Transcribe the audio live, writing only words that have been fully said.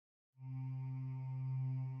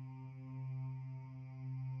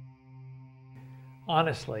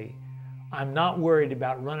honestly, I'm not worried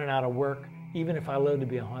about running out of work, even if I live to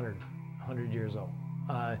be 100 years old.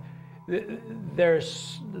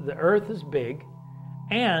 The Earth is big,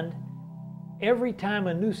 and every time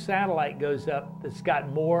a new satellite goes up that's got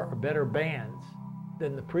more or better bands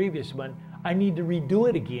than the previous one, I need to redo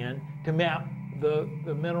it again to map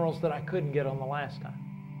the minerals that I couldn't get on the last time.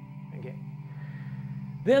 Okay.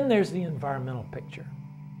 Then there's the environmental picture.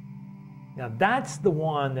 Now that's the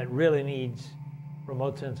one that really needs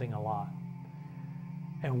remote sensing a lot.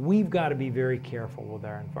 And we've got to be very careful with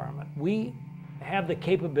our environment. We have the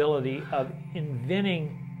capability of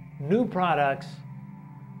inventing new products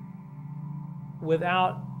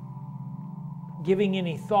without giving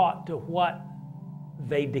any thought to what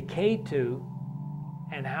they decay to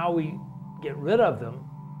and how we get rid of them,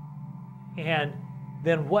 and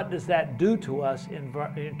then what does that do to us,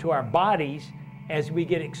 to our bodies, as we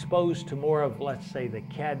get exposed to more of, let's say, the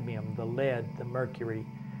cadmium, the lead, the mercury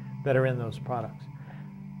that are in those products.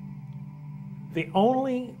 The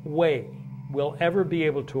only way we'll ever be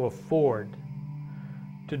able to afford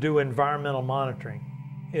to do environmental monitoring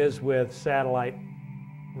is with satellite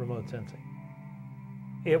remote sensing.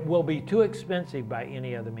 It will be too expensive by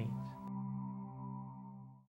any other means.